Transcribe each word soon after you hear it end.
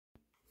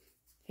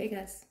Hey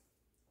guys,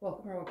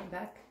 welcome or welcome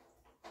back.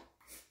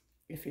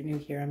 If you're new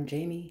here, I'm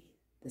Jamie.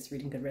 This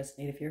reading could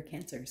resonate if you're a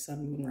Cancer,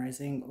 Sun, Moon,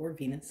 Rising, or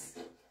Venus.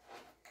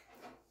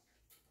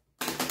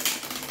 Of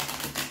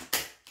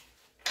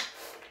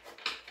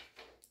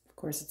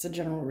course, it's a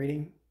general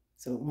reading,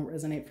 so it won't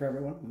resonate for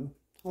everyone.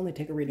 I'll only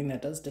take a reading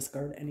that does,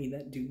 discard any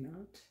that do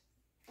not.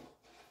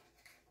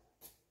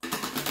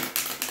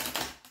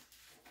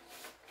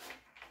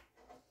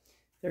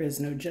 There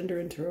is no gender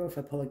in tarot. If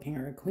a public king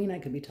or a queen, I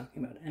could be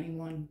talking about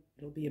anyone.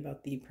 It'll be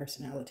about the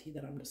personality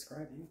that I'm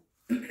describing.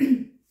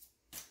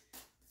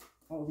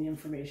 All the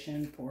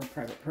information for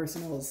private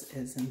personals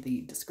is in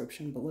the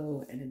description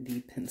below and in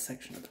the pinned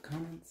section of the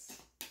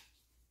comments.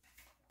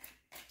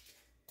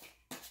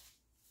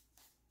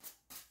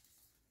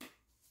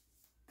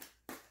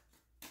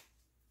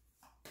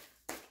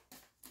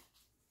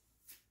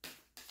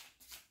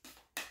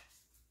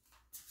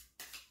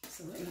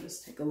 So let me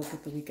just take a look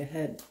at the week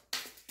ahead.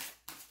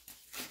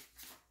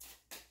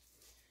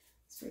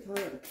 Start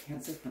talking about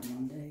Cancer for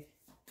Monday.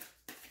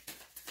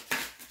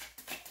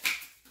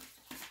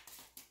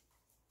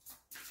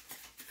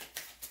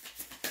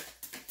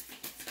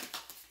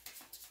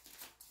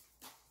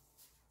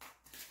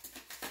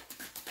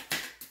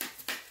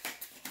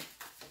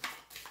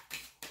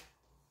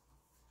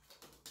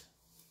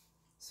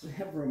 So we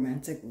have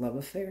romantic love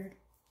affair.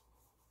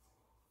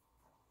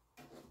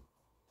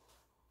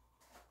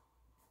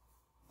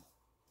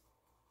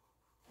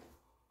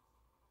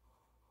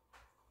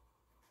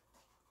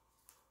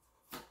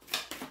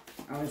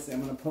 Obviously,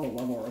 I'm going to pull a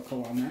love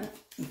oracle on that.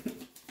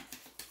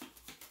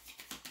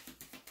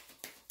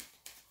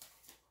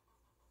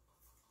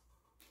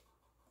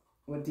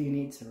 What do you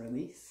need to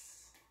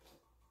release?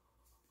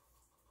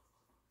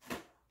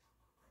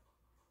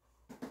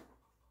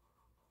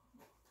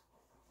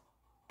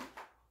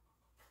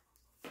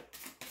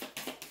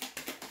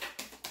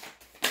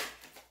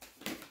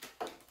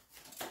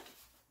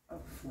 A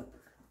flipper.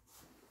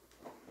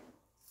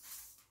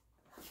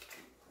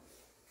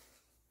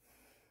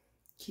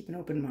 Keep an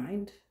open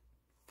mind.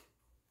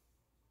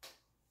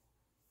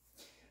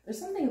 There's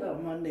something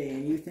about Monday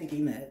and you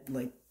thinking that,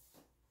 like,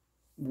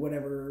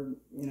 whatever,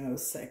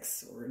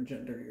 sex or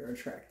gender you're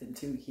attracted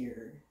to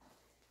here,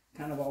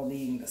 kind of all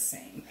being the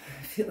same.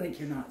 I feel like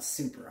you're not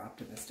super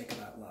optimistic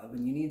about love,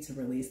 and you need to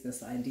release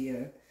this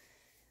idea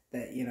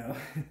that,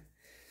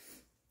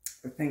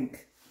 I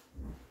think,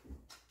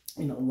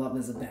 love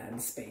is a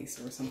bad space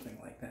or something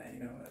like that,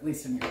 at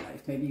least in your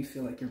life. Maybe you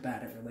feel like you're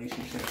bad at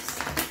relationships.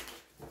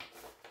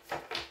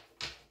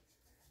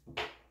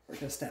 Or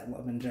just at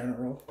love in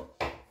general.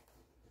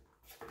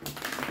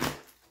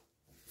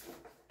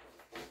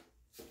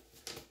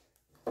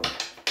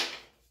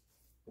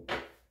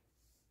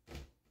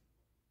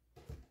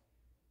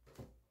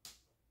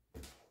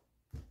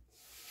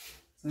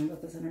 Something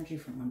about this energy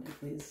for Monday,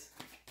 please.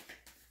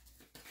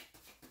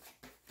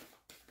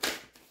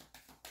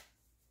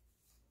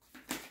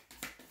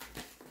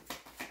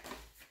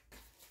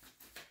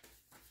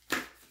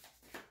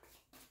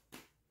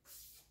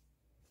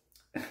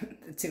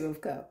 The Two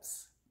of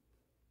Cups.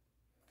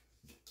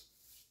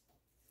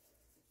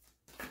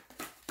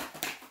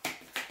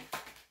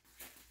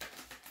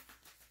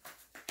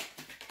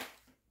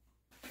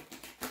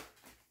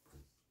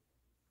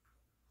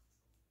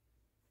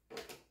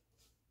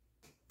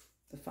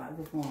 The Five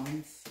of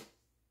Wands,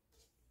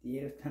 the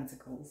Eight of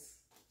Pentacles,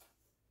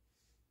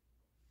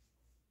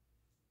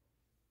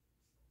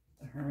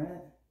 the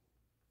Hermit.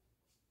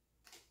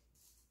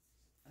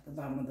 At the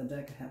bottom of the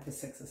deck, I have the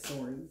Six of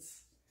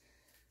Swords.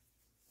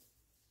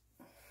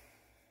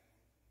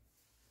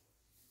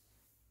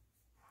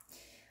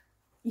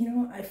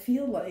 I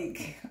feel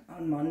like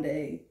on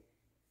Monday,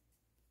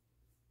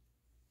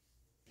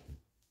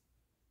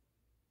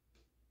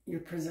 you're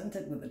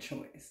presented with a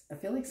choice. I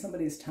feel like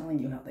somebody's telling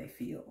you how they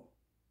feel.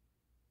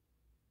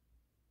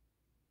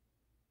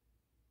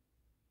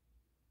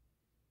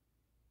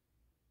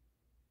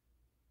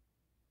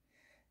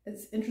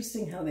 It's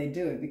interesting how they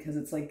do it, because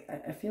it's like,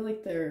 I feel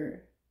like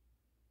they're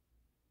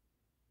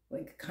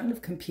like kind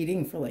of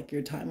competing for like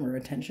your time or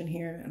attention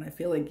here. And I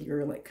feel like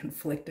you're like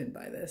conflicted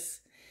by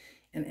this.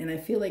 And I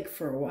feel like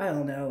for a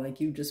while now,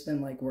 like you've just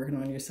been like working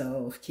on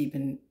yourself,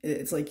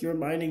 it's like you're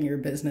minding your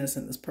business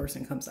and this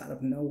person comes out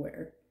of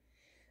nowhere.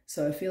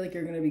 So I feel like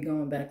you're going to be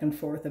going back and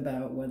forth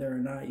about whether or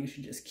not you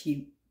should just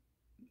keep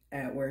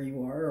at where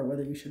you are or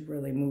whether you should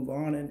really move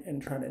on and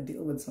try to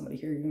deal with somebody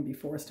here. You're going to be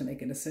forced to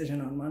make a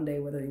decision on Monday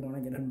whether you want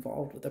to get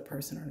involved with a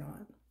person or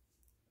not.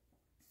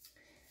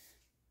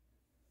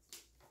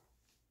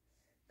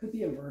 Could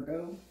be a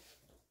Virgo.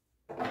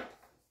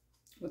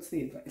 What's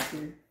the advice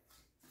here?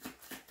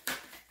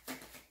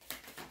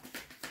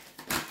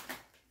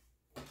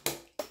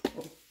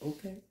 Oh,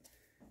 okay.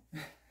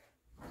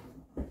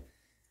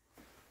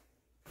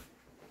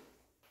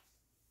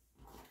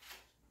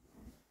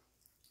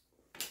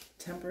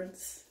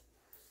 Temperance,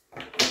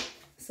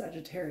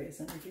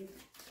 Sagittarius energy.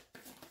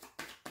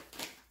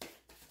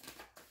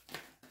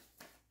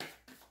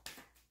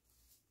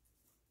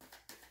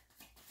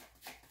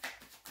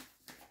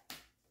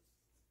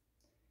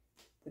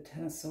 the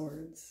Ten of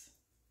Swords.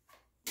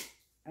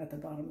 At the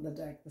bottom of the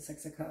deck, the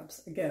Six of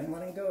Cups. Again,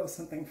 letting go of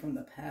something from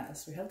the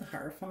past. We have the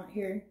Hierophant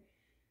here.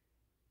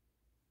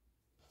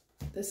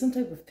 There's some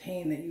type of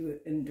pain that you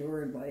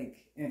endured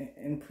like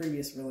in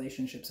previous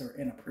relationships or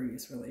in a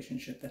previous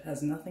relationship that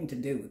has nothing to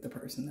do with the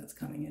person that's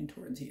coming in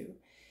towards you.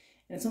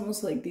 And it's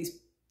almost like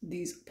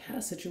these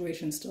past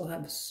situations still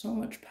have so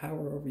much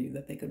power over you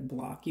that they could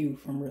block you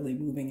from really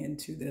moving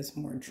into this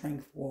more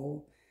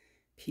tranquil,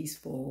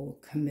 peaceful,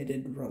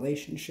 committed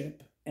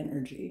relationship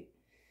energy.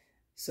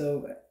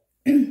 So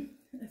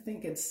I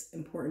think it's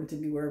important to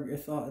be aware of your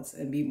thoughts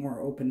and be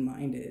more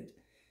open-minded.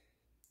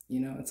 You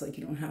know, it's like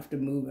you don't have to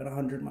move at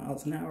 100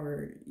 miles an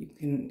hour. You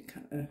can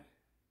kind of,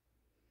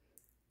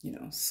 you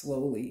know,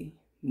 slowly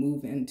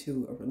move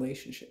into a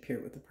relationship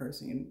here with the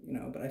person, you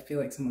know, but I feel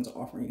like someone's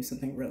offering you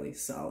something really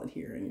solid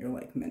here and you're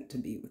like meant to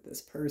be with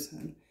this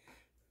person.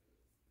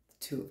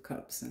 The Two of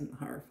Cups and the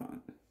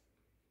Hierophant.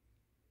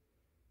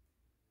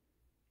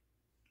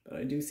 But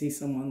I do see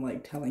someone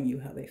like telling you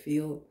how they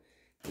feel.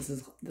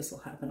 This will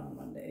happen on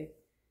Monday.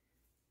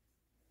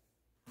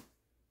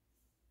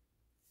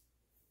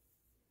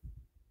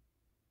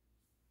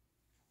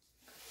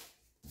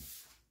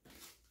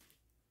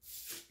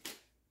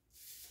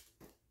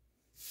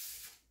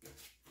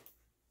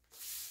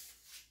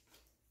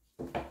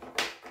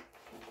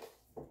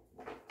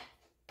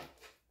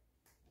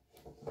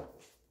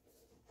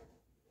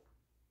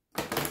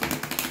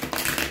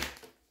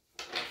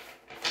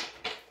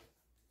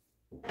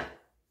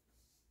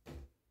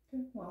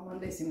 Well,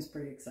 Monday seems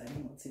pretty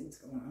exciting. Let's see what's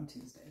going on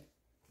Tuesday.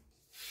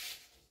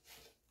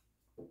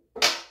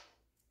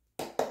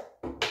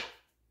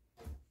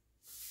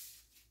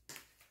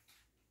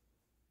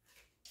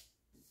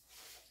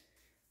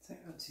 So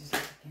Tuesday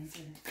for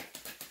Cancer.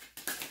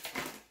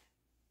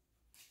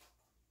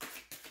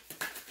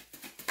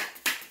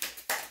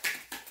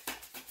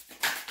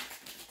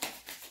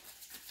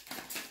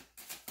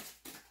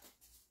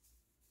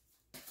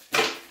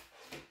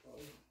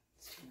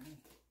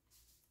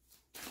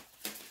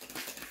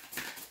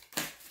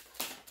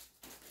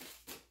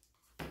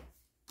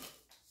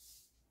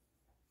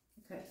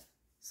 Okay,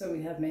 so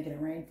we have making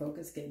it rain,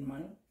 focus, getting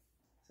money.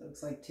 So it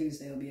looks like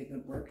Tuesday will be a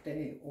good work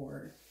day,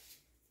 or,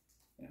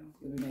 you know,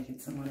 you'll be making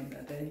some money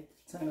that day.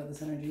 Tell me about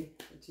this energy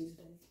for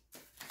Tuesday.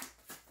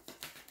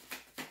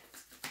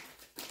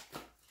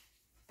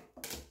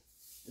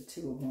 The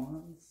Two of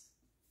Wands.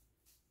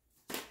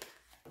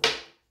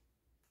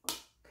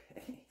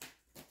 Okay.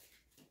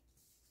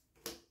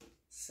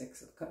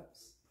 Six of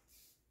Cups.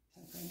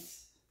 Temperance.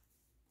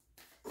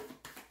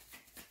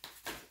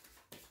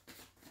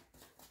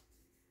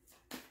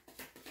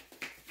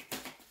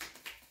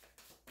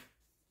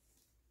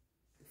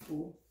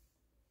 Fool.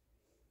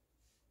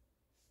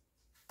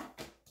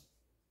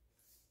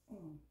 Oh,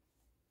 I'm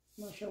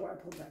not sure why I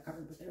pulled that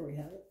card, but there we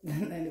have it. The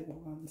Knight of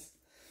Wands.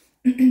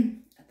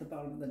 At the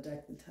bottom of the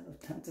deck, the Ten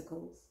of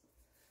Pentacles.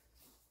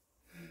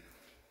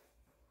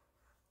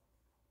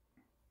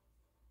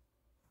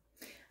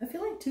 I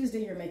feel like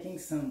Tuesday you're making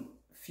some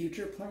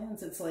future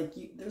plans. It's like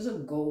there's a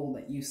goal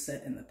that you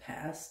set in the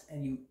past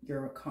and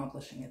you're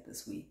accomplishing it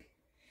this week.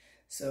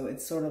 So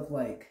it's sort of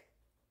like,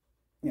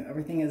 you know,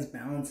 everything is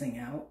balancing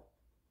out.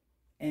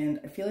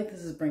 And I feel like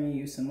this is bringing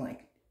you some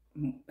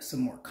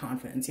more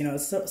confidence. You know,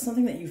 so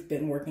something that you've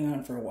been working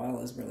on for a while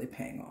is really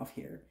paying off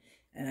here.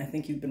 And I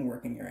think you've been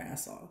working your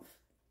ass off.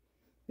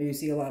 But you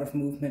see a lot of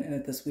movement in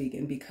it this week.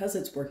 And because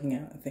it's working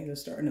out and things are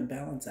starting to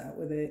balance out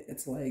with it,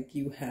 it's like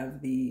you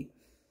have the,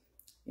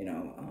 you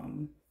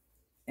know,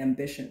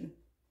 ambition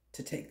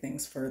to take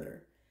things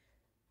further.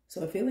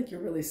 So I feel like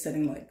you're really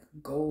setting like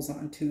goals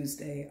on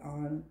Tuesday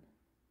on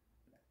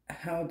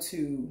how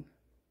to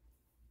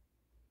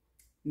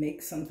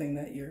make something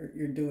that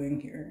you're doing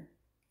here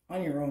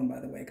on your own, by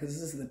the way, because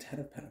this is the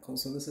Ten of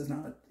Pentacles, so this is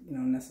not, you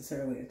know,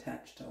 necessarily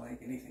attached to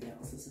like anything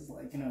else. This is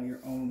like, you know, your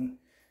own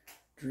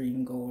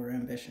dream, goal, or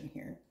ambition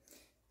here.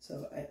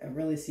 So I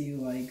really see you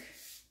like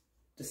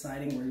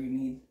deciding where you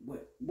need,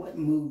 what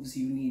moves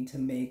you need to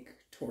make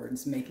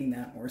towards making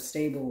that more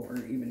stable, or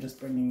even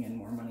just bringing in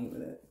more money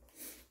with it.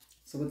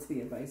 So what's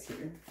the advice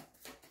here?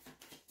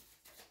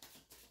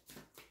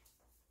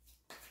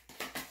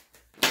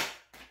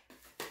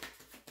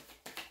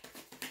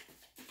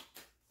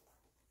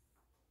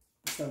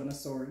 Seven of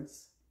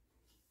Swords,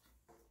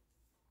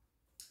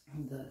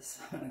 and the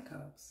Seven of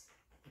Cups,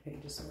 the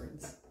Page of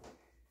Swords.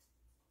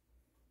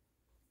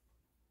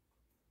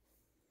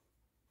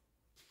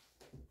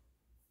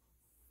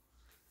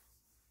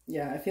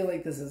 Yeah, I feel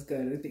like this is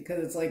good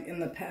because it's like in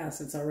the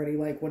past, it's already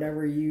like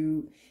whatever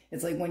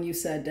it's like when you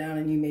sat down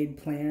and you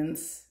made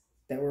plans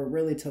that were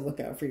really to look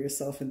out for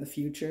yourself in the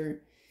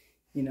future.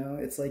 You know,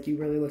 it's like you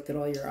really looked at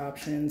all your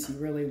options. You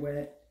really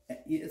went,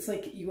 it's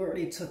like you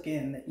already took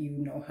in that you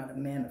know how to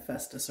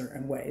manifest a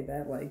certain way,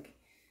 that like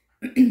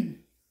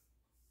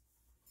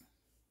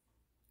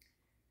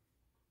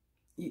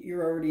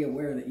you're already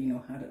aware that you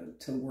know how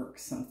to work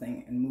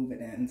something and move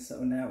it in.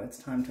 So now it's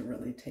time to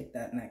really take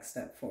that next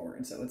step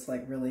forward. So it's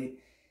like really,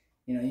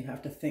 you know, you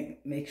have to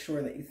make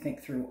sure that you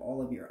think through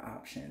all of your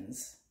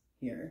options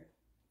here,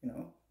 you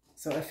know.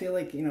 So I feel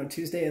like, you know,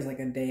 Tuesday is like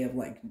a day of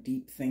like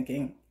deep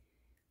thinking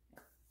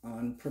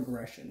on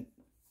progression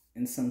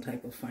in some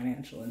type of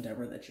financial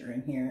endeavor that you're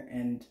in here.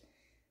 And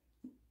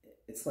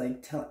it's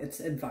like,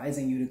 it's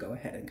advising you to go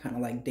ahead and kind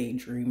of like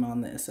daydream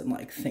on this and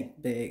like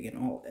think big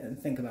and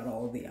think about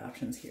all of the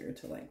options here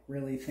to like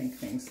really think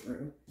things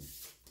through.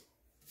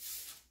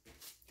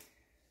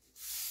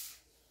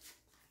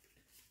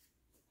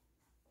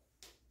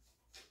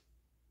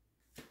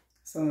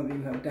 Some of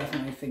you have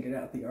definitely figured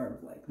out the art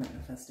of like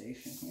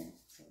manifestation here,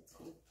 so it's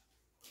cool.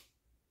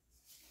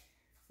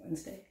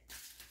 Wednesday.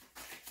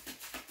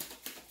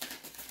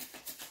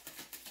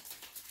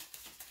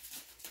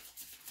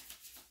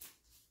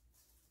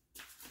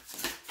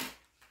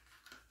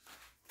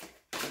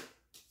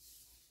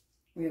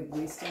 We have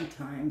wasting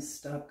time,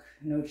 stuck,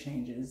 no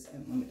changes,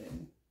 and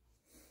limited.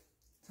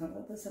 Tell me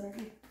about this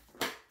energy.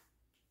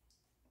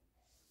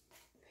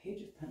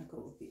 Page of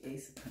Pentacles, the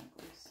Ace of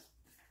Pentacles.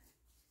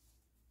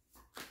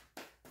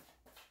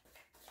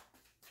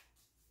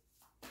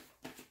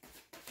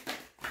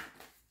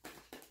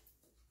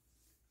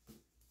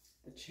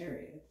 The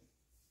Chariot,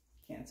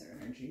 Cancer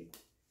energy.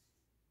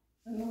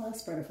 And the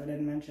last part, if I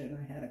didn't mention,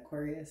 I had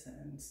Aquarius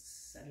and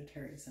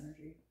Sagittarius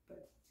energy.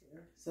 But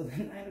here, so the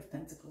Nine of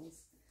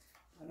Pentacles.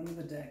 Bottom of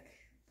the deck,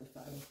 the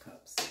Five of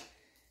Cups.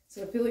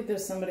 So I feel like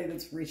there's somebody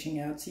that's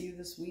reaching out to you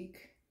this week.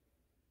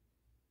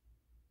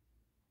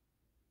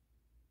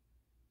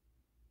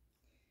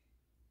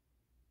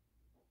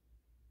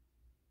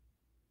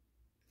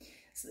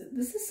 So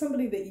this is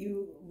somebody that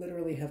you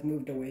literally have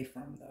moved away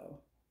from, though.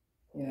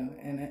 You know,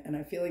 and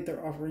I feel like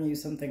they're offering you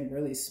something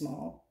really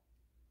small.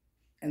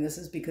 And this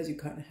is because you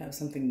kind of have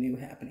something new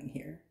happening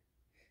here.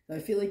 So I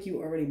feel like you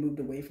already moved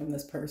away from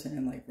this person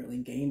and like really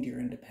gained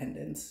your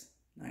independence.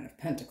 Nine of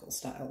Pentacles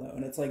style though.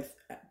 And it's like,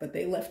 but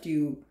they left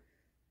you,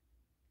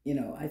 you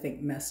know, I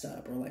think messed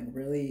up or like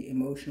really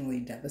emotionally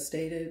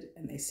devastated,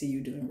 and they see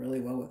you doing really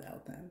well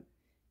without them.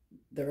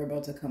 They're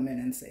about to come in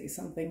and say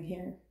something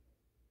here.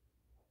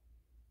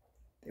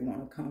 They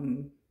want to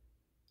come,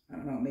 I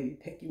don't know, maybe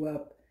pick you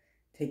up,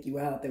 take you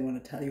out. They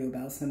want to tell you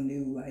about some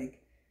new, like,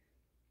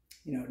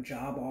 you know,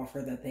 job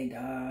offer that they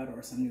got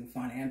or some new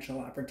financial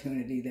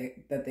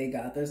opportunity that they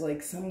got. There's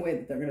like some way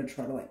that they're going to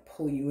try to like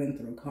pull you in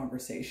through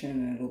conversation,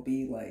 and it'll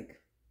be like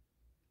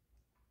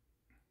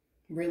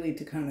really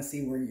to kind of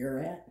see where you're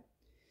at.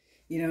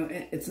 You know,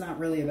 it's not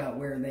really about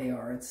where they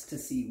are. It's to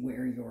see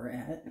where you're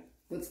at.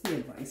 What's the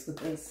advice with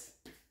this?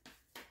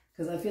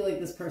 Because I feel like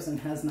this person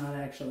has not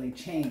actually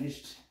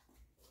changed.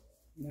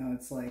 You know,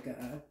 it's like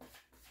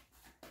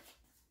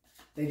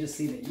they just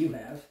see that you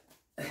have.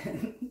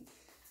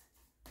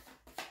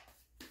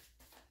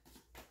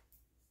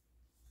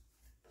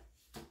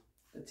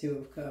 The Two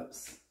of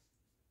Cups,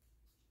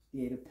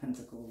 the Eight of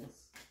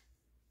Pentacles,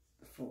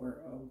 the Four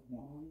of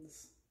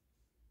Wands.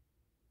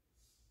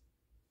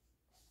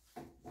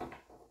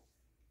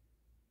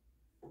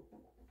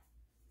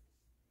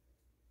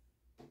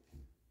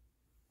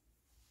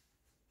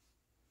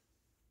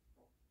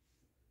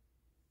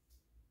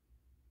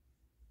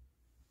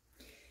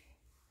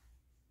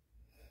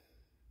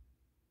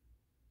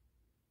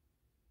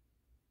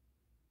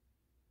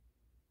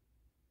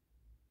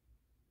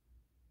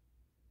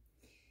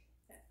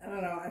 I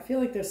don't know, I feel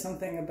like there's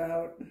something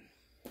about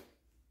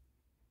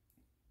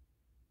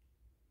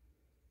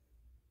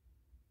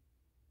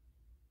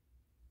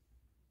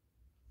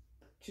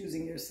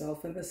choosing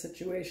yourself in this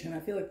situation. I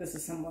feel like this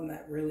is someone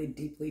that really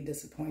deeply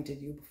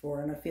disappointed you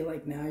before, and I feel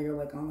like now you're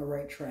like on the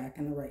right track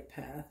and the right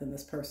path, and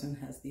this person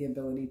has the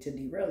ability to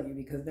derail you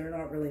because they're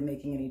not really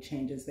making any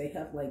changes. They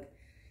have like,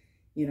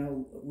 you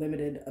know,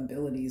 limited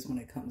abilities when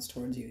it comes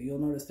towards you. You'll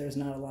notice there's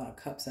not a lot of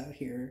cups out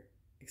here,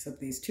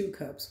 except these two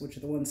cups, which are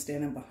the ones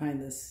standing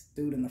behind this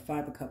dude in the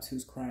Five of Cups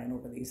who's crying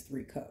over these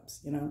three cups,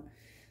 you know?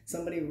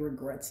 Somebody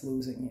regrets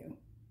losing you,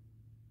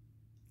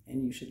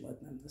 and you should let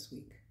them this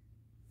week.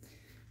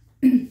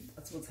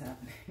 That's what's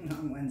happening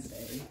on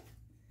Wednesday.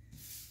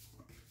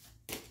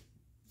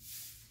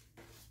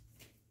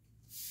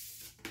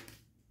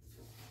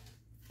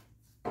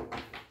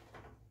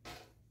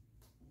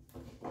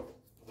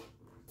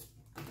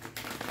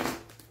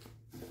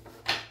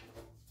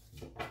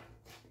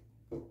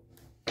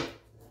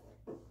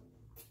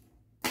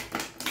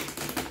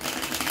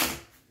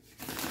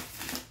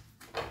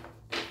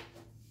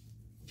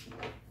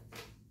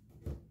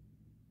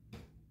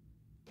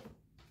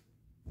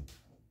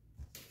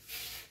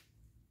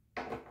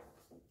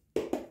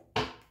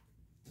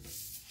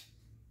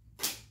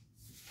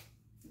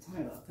 Tell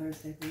me about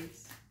Thursday,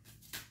 please.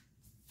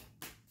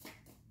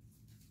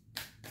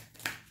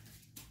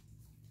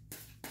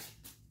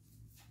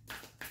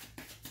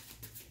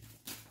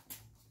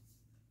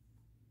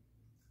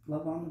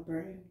 Love on the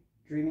brain,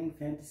 dreaming,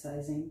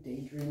 fantasizing,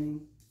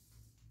 daydreaming.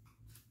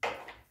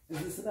 Is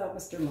this about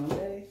Mr.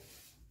 Monday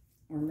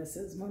or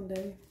Mrs.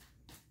 Monday?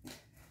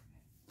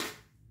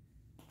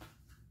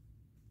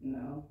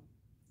 No.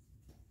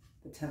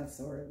 The Ten of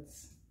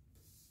Swords.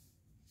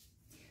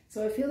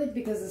 So I feel like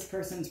because this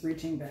person's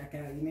reaching back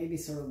out, you may be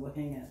sort of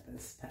looking at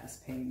this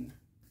past pain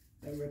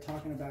that we were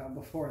talking about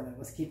before that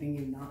was keeping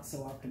you not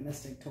so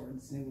optimistic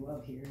towards new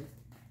love here.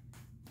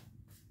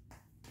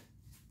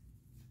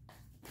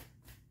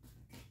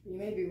 You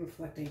may be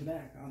reflecting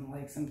back on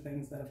like some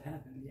things that have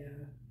happened, yeah.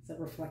 So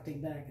reflecting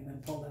back and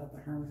then pulled out the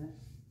Hermit.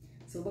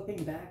 So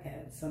looking back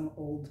at some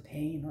old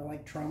pain or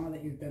like trauma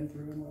that you've been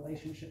through in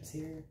relationships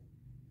here.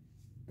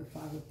 The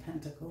Five of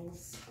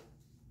Pentacles,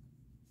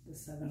 the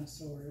Seven of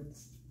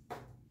Swords,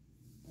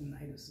 the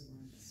Knight of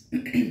Swords.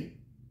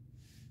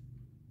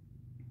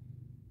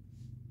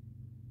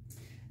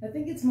 I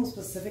think it's most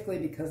specifically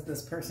because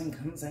this person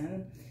comes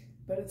in,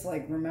 but it's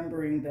like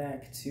remembering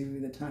back to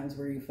the times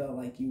where you felt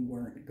like you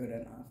weren't good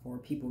enough, or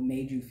people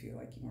made you feel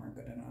like you weren't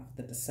good enough.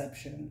 The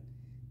deception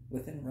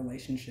within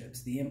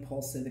relationships, the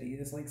impulsivity.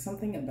 There's like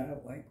something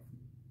about like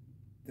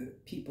the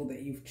people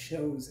that you've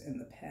chose in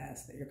the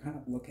past that you're kind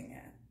of looking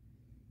at.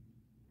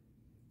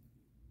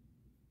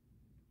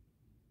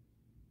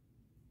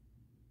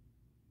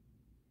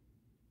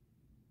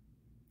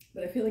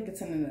 But I feel like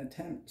it's in an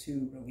attempt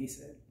to release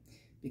it,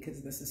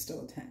 because this is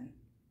still a 10.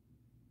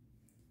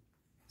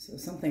 So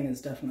something is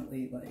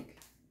definitely like,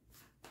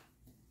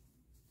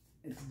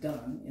 it's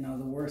done. You know,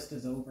 the worst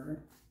is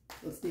over.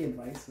 What's the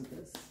advice with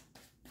this?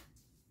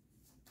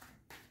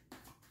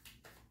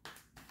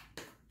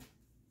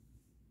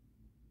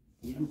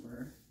 The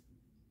Emperor,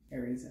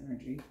 Aries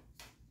energy.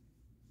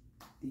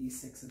 The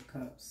Six of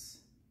Cups,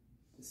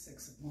 the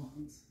Six of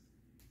Wands.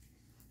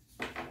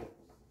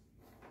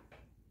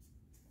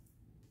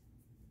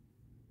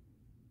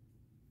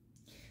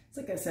 It's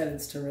like I said,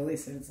 it's to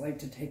release it. It's like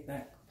to take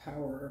back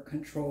power or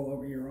control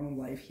over your own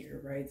life here,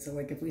 right? So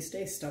like if we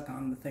stay stuck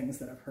on the things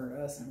that have hurt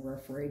us and we're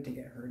afraid to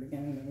get hurt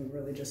again, then we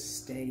really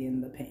just stay in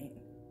the pain.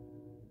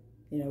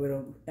 You know, we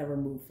don't ever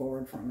move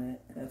forward from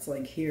it. And it's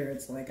like here,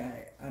 it's like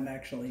I'm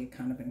actually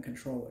kind of in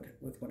control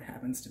with what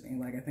happens to me.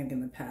 Like I think in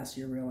the past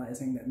you're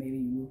realizing that maybe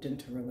you moved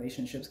into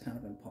relationships kind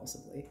of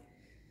impulsively.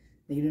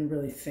 You didn't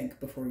really think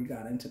before you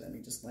got into them.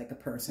 You just like a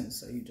person,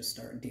 so you just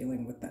start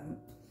dealing with them.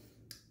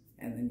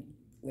 And then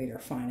later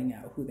finding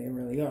out who they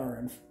really are,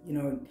 and you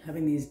know,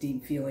 having these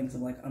deep feelings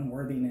of like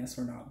unworthiness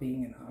or not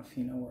being enough,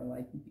 you know, or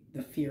like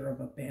the fear of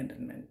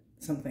abandonment,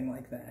 something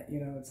like that. You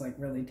know, it's like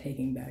really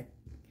taking back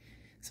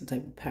some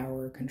type of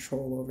power or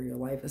control over your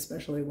life,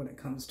 especially when it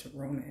comes to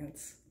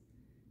romance.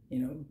 You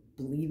know,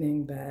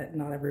 believing that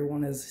not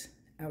everyone is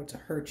out to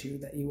hurt you,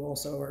 that you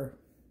also are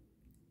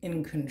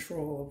in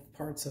control of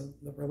parts of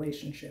the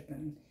relationship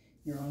and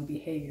your own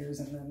behaviors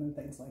in them and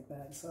things like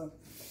that. So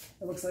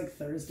it looks like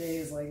Thursday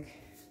is like,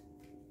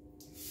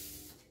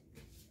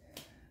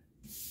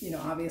 you know,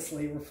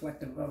 obviously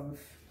reflective of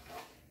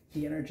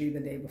the energy the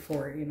day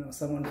before, you know,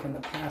 someone from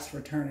the past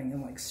returning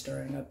and like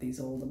stirring up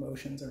these old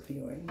emotions or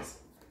feelings.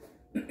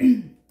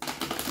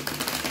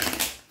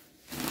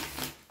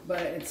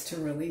 But it's to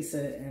release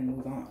it and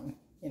move on,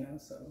 you know,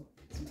 so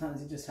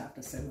sometimes you just have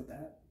to sit with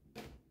that.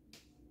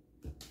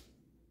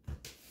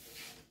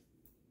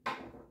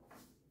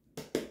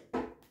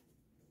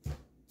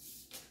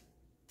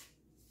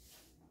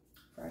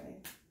 Friday.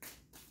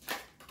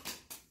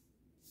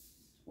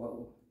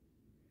 Whoa.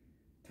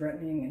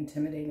 Threatening,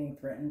 intimidating,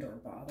 threatened, or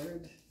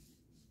bothered.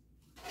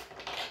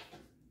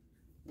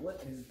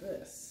 What is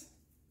this?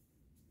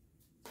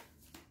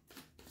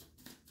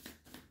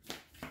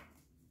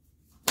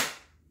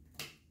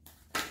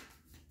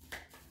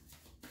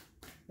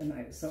 The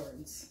Knight of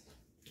Swords.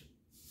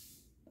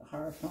 The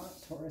Hierophant,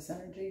 Taurus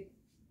energy.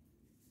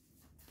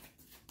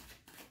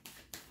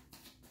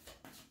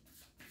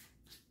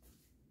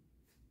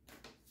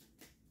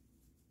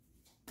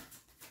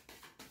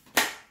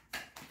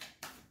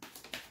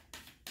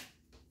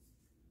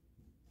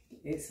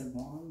 The Ace of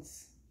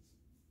Wands.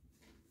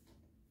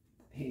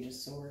 The Page of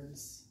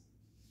Swords.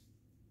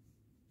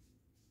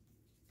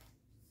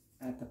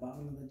 At the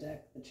bottom of the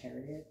deck, the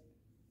Chariot.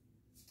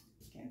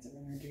 Cancer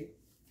energy.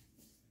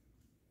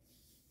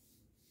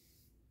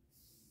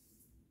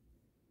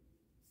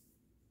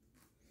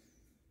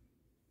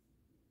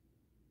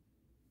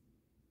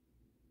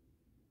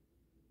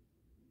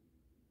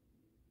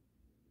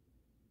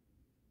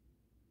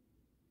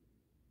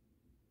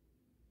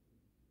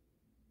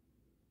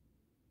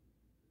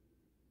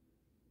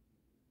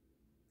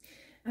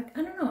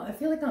 I don't know. I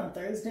feel like on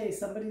Thursday,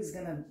 somebody's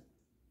going to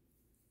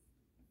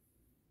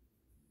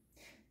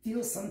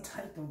feel some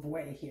type of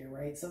way here,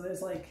 right? So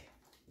there's like,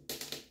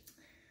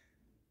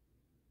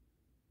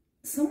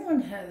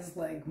 someone has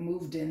like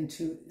moved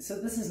into, so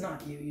this is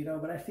not you, you know,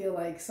 but I feel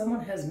like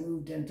someone has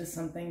moved into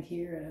something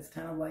here, and it's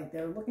kind of like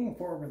they're looking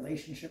for a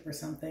relationship or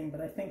something,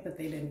 but I think that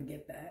they didn't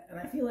get that. And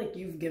I feel like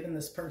you've given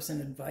this person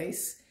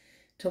advice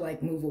to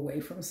like move away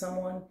from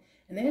someone,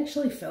 and they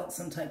actually felt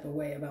some type of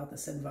way about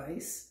this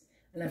advice.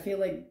 And I feel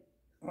like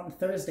on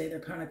Thursday,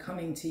 they're kind of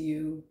coming to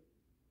you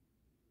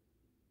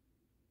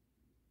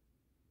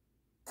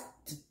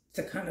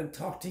to kind of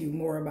talk to you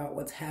more about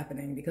what's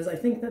happening. Because I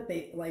think that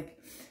they,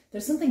 like,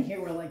 there's something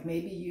here where, like,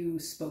 maybe you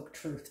spoke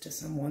truth to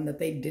someone that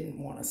they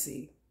didn't want to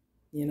see.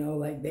 You know,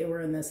 like, they were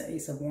in this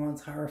Ace of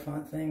Wands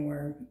Hierophant thing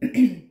where,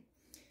 you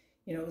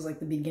you know, it was like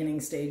the beginning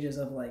stages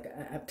of like,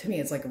 to me,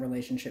 it's like a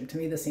relationship. To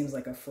me, this seems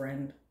like a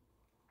friend,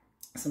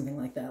 something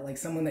like that, like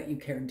someone that you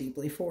care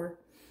deeply for.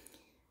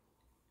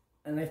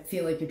 And I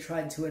feel like you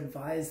tried to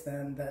advise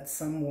them that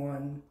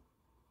someone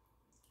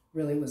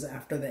really was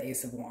after the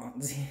Ace of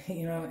Wands,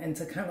 you know, and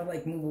to kind of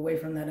like move away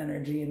from that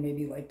energy and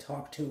maybe like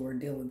talk to or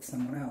deal with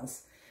someone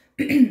else.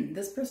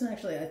 This person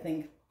actually, I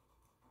think,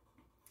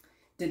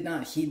 did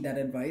not heed that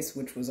advice,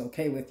 which was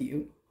okay with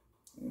you.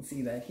 You can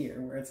see that here,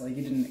 where it's like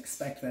you didn't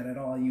expect that at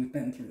all. You've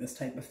been through this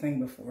type of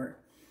thing before.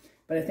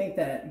 But I think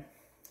that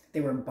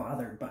they were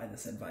bothered by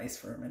this advice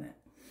for a minute.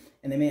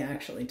 And they may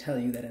actually tell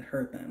you that it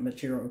hurt them,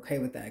 but you're okay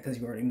with that because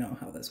you already know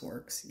how this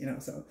works, you know?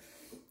 So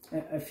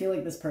I feel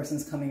like this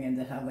person's coming in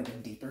to have like a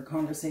deeper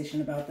conversation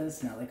about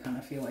this. Now they kind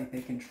of feel like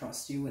they can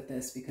trust you with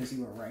this because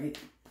you were right.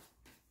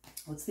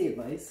 What's the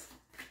advice?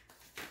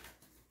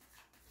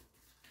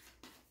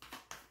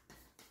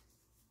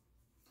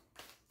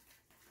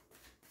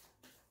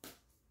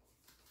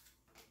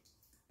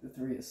 The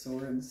Three of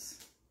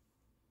Swords,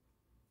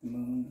 the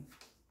Moon,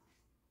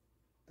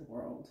 the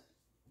World.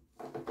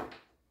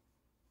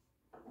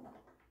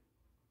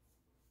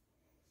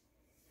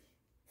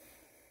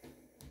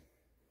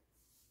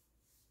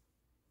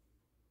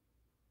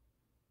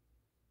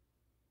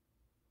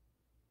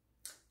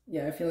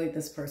 Yeah, I feel like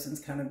this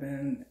person's kind of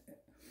been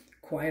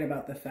quiet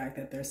about the fact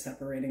that they're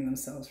separating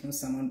themselves from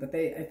someone, but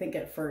I think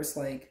at first,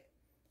 like,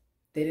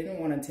 they didn't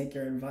want to take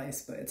your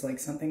advice, but it's like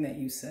something that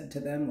you said to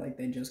them, like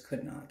they just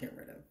could not get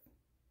rid of.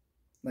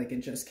 Like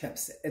it just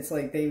kept, it's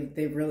like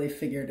they've really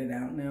figured it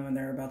out now and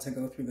they're about to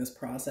go through this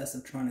process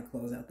of trying to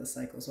close out the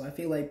cycle. So I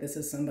feel like this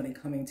is somebody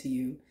coming to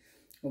you,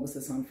 what was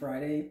this, on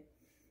Friday?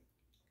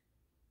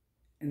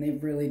 And they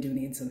really do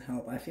need some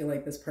help. I feel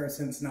like this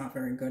person's not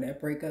very good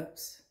at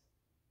breakups,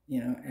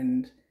 you know,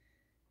 and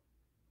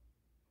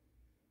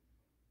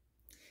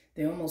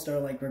they almost are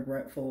like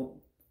regretful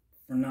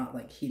for not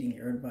like heeding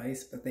your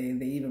advice, but they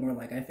even were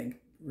like, I think,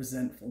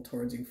 resentful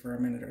towards you for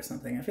a minute or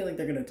something. I feel like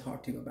they're going to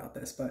talk to you about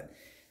this, but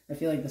I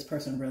feel like this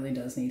person really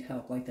does need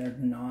help. Like they're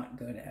not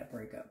good at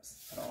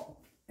breakups at all.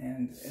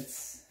 And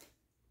it's,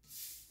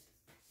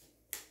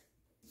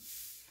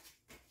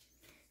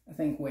 I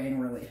think, weighing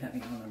really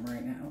heavy on them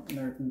right now. And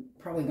they're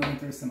probably going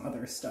through some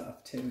other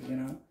stuff too, you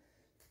know?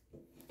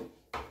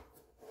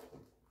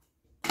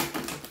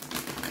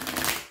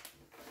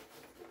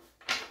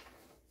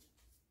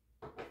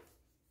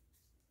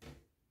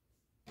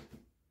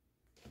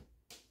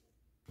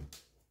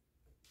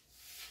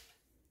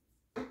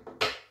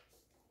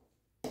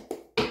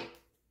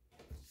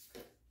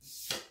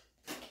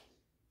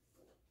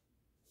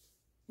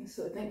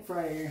 So I think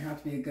Friday you're going to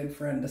have to be a good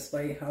friend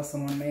despite how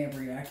someone may have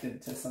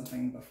reacted to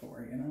something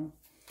before, you know?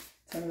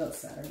 Tell me about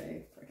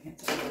Saturday, if I can't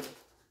tell you.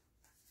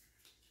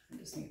 I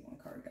just need one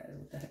card, guys.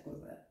 What the heck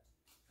was that?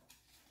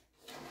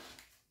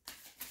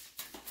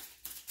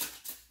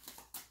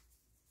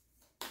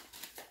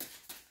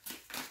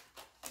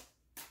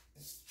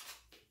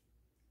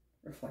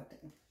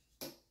 Reflecting.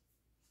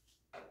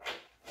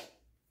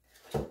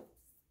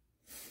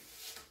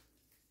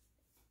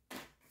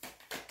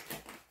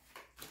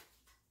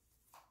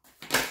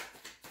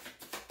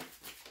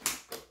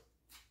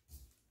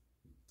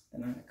 The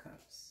Nine of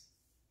Cups.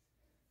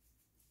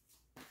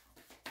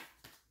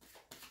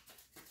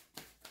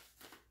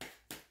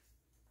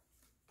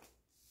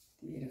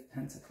 The Eight of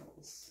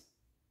Pentacles.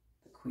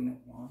 The Queen of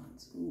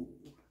Wands. Ooh.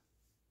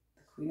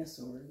 The Queen of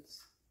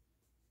Swords.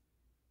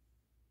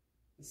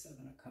 The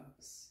Seven of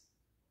Cups.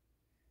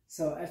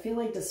 So I feel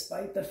like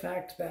despite the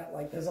fact that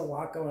like there's a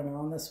lot going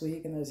on this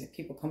week and there's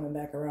people coming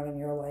back around in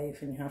your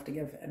life and you have to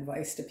give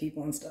advice to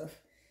people and stuff,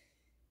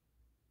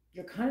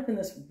 you're kind of in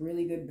this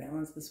really good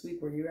balance this week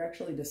where you're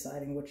actually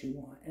deciding what you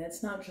want. And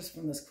it's not just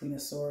from this Queen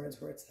of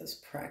Swords where it's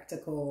this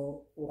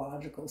practical,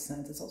 logical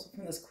sense. It's also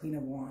from this Queen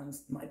of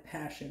Wands, my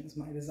passions,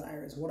 my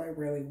desires, what I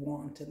really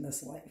want in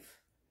this life.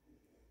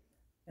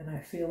 And I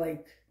feel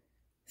like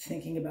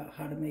thinking about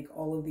how to make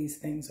all of these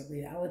things a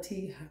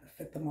reality, how to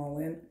fit them all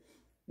in.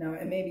 Now,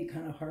 it may be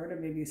kind of hard, or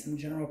maybe some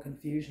general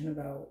confusion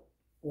about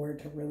where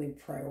to really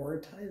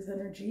prioritize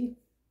energy.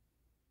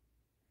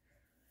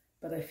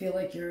 But I feel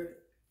like you're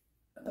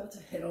about to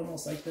hit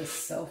almost like this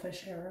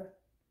selfish era.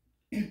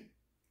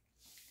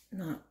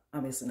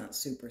 Obviously not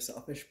super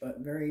selfish, but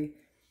very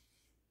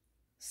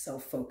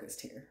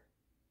self-focused here.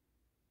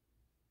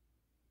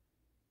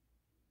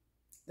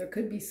 There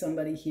could be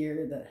somebody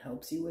here that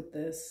helps you with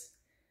this.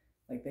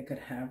 Like they could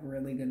have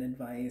really good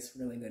advice,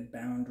 really good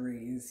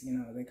boundaries. You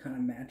know, they kind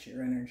of match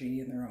your energy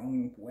in their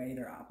own way.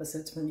 They're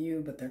opposites from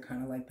you, but they're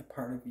kind of like the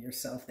part of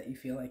yourself that you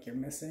feel like you're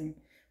missing.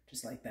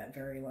 Just like that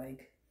very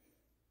like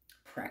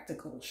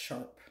practical,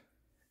 sharp,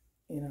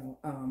 you know,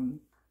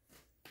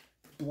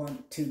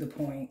 blunt, to the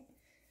point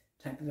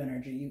type of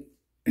energy.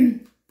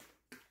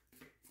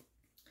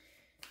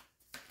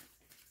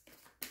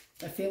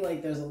 I feel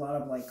like there's a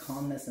lot of like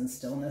calmness and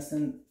stillness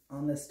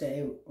on this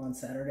day, on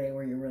Saturday,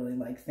 where you're really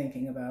like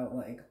thinking about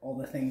like all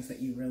the things that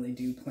you really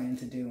do plan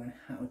to do and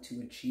how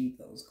to achieve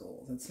those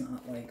goals. It's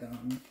not like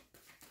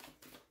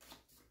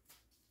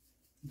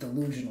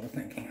delusional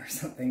thinking or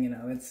something, you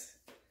know, it's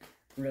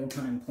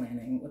real-time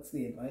planning. What's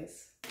the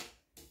advice?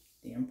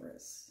 The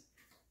Empress,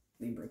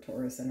 Libra,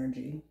 Taurus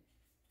energy,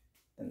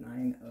 the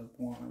Nine of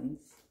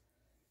Wands,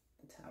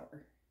 the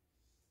Tower.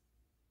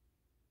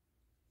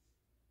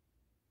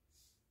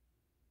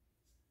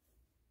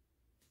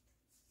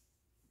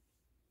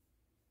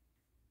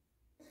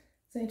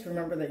 Saying to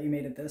remember that you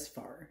made it this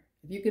far.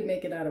 If you could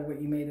make it out of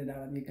what you made it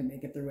out of, you can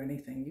make it through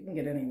anything. You can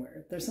get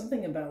anywhere. There's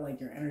something about like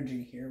your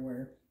energy here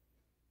where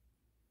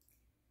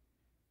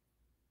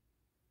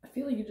I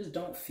feel like you just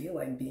don't feel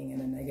like being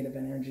in a negative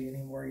energy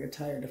anymore. You're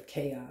tired of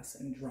chaos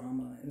and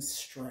drama and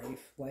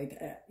strife. Like,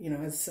 you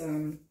know, it's,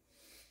 and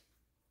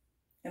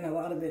a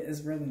lot of it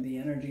is really the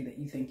energy that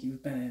you think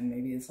you've been in.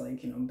 Maybe it's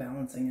like, you know,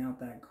 balancing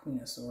out that Queen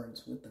of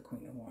Swords with the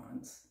Queen of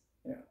Wands.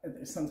 You know,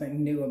 there's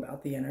something new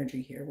about the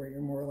energy here where you're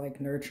more like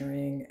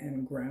nurturing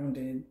and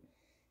grounded.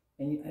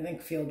 And you, I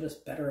think, feel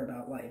just better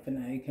about life. And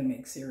now you can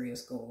make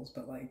serious goals.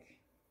 But like,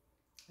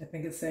 I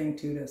think it's saying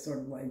too to sort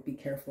of like be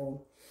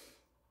careful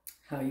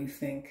how you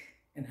think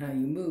and how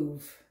you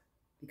move,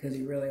 because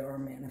you really are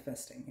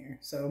manifesting here.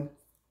 So,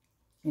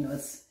 you know,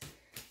 it's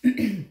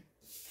in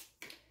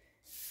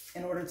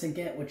order to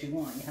get what you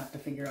want, you have to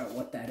figure out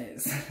what that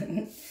is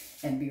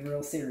and be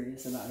real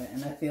serious about it.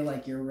 And I feel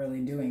like you're really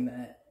doing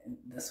that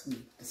this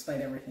week, despite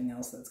everything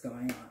else that's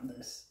going on.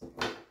 There's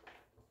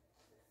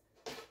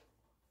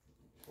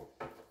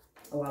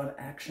a lot of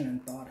action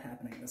and thought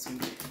happening this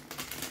week.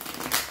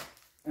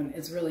 And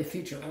it's really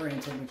future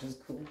oriented, which is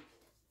cool.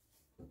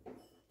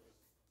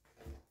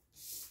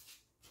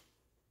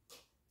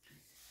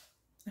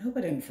 I hope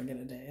I didn't forget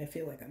a day. I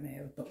feel like I may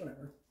have, but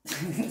whatever.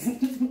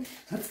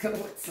 Let's go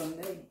with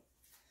Sunday.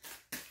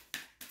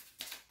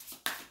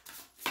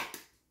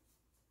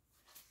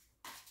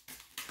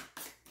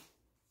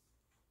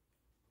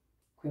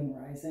 Queen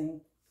rising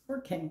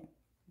or king,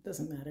 it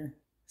doesn't matter.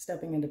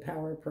 Stepping into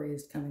power,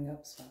 praised, coming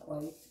up,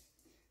 spotlight.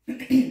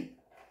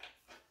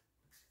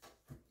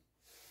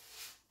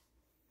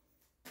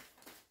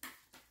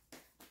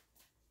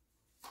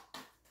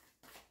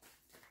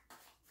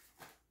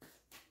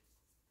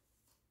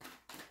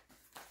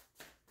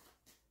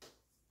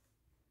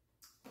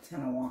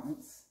 Ten of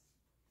Wands,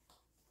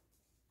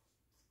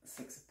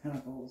 Six of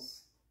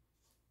Pentacles,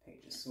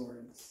 Page of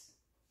Swords,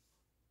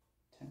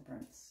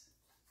 Temperance,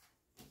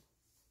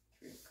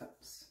 Three of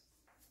Cups.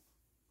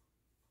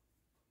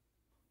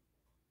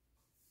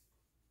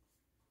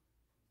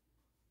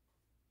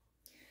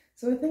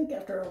 So I think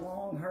after a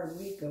long, hard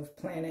week of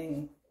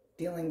planning,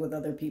 dealing with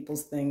other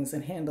people's things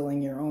and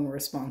handling your own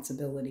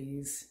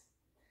responsibilities,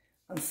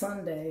 on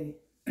Sunday,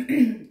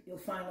 you'll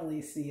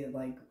finally see it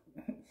like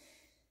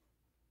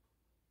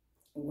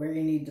where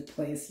you need to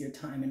place your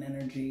time and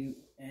energy.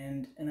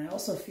 And I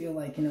also feel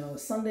like, you know,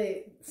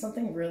 Sunday,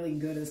 something really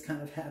good is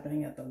kind of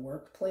happening at the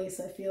workplace,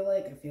 I feel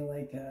like.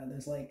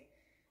 There's like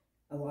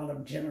a lot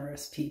of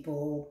generous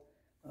people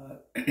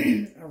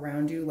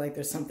around you. Like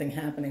there's something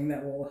happening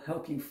that will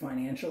help you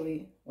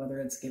financially, whether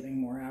it's giving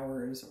more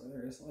hours or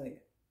there's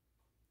like,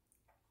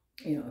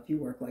 you know, if you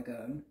work like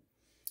a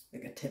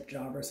tip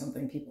job or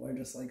something, people are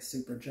just like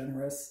super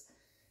generous.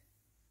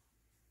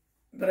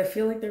 But I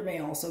feel like there may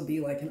also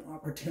be like an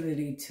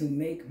opportunity to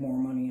make more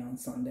money on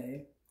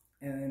Sunday.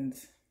 And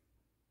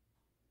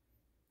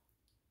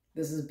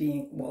this is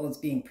it's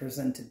being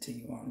presented to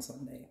you on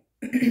Sunday.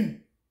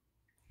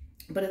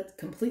 But it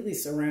completely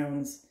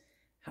surrounds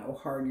how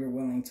hard you're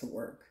willing to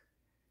work.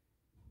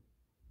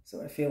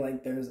 So I feel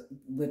like there's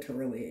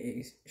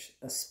literally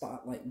a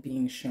spotlight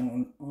being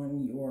shown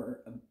on your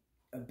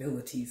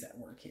abilities at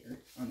work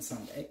here on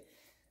Sunday.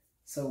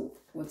 So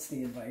what's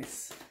the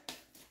advice?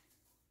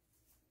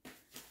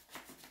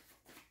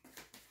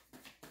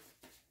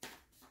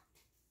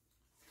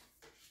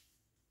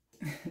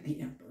 The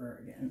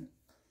Emperor again.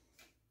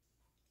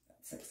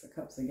 Six of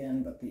Cups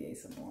again, but the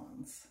Ace of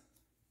Wands.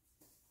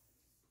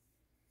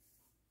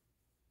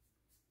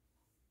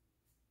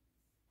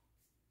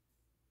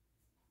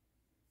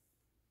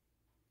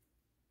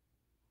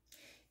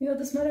 You know,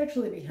 this might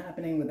actually be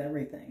happening with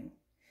everything.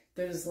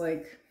 There's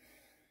like,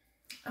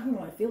 I don't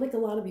know, I feel like a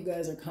lot of you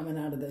guys are coming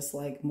out of this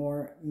like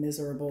more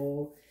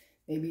miserable,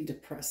 maybe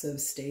depressive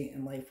state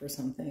in life or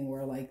something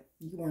where like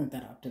you weren't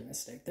that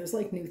optimistic. There's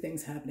like new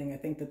things happening. I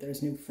think that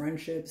there's new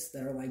friendships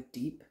that are like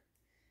deep,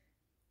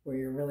 where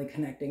you're really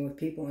connecting with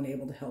people and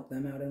able to help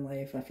them out in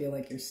life. I feel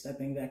like you're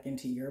stepping back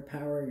into your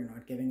power. You're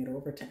not giving it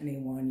over to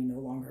anyone. You no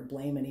longer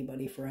blame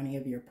anybody for any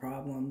of your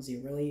problems.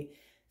 You're really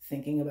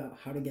thinking about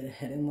how to get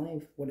ahead in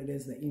life, what it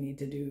is that you need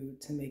to do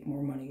to make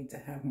more money, to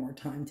have more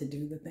time to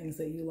do the things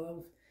that you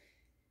love.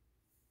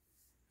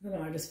 I don't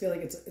know, I just feel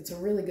like it's a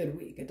really good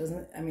week. It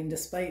doesn't, I mean,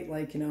 despite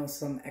like, you know,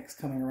 some ex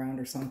coming around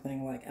or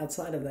something, like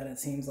outside of that, it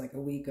seems like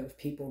a week of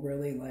people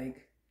really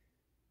like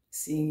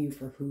seeing you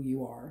for who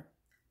you are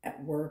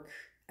at work,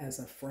 as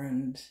a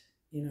friend,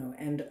 you know,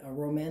 and a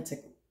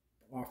romantic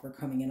offer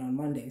coming in on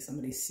Monday.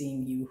 Somebody's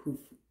seeing you who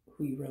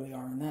you really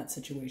are in that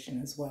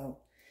situation as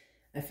well.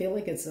 I feel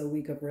like it's a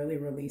week of really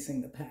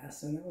releasing the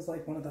past. And that was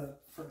like one of the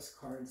first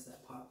cards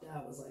that popped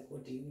out was like,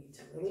 what do you need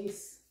to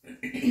release?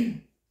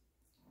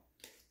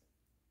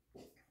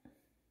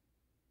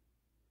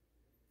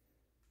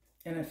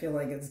 And I feel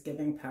like it's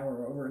giving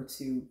power over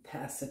to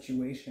past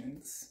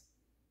situations,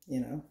 you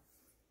know?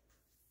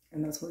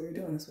 And that's what you're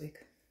doing this week.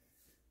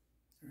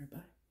 All right, bye.